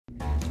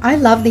I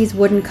love these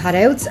wooden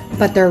cutouts,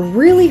 but they're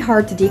really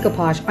hard to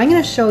decoupage. I'm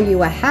going to show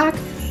you a hack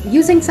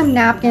using some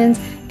napkins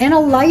and a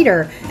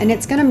lighter, and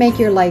it's going to make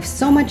your life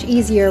so much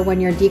easier when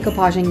you're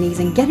decoupaging these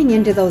and getting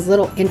into those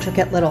little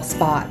intricate little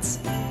spots.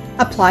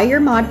 Apply your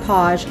Mod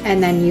Podge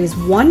and then use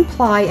one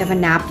ply of a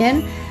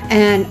napkin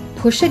and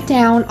push it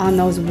down on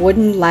those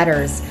wooden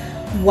letters.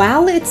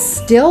 While it's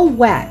still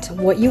wet,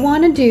 what you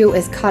want to do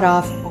is cut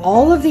off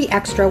all of the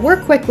extra.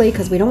 Work quickly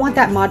because we don't want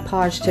that Mod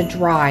Podge to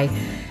dry.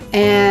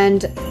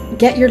 And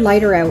get your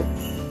lighter out,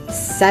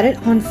 set it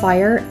on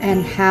fire,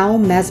 and how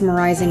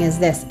mesmerizing is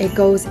this? It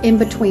goes in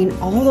between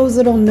all those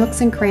little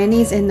nooks and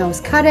crannies in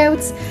those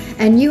cutouts,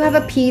 and you have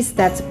a piece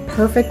that's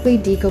perfectly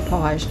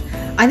decoupaged.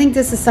 I think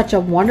this is such a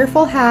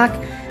wonderful hack,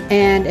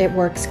 and it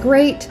works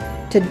great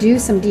to do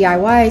some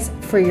DIYs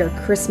for your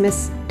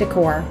Christmas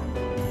decor.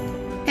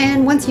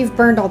 And once you've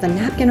burned all the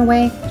napkin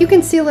away, you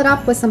can seal it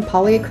up with some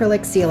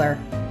polyacrylic sealer.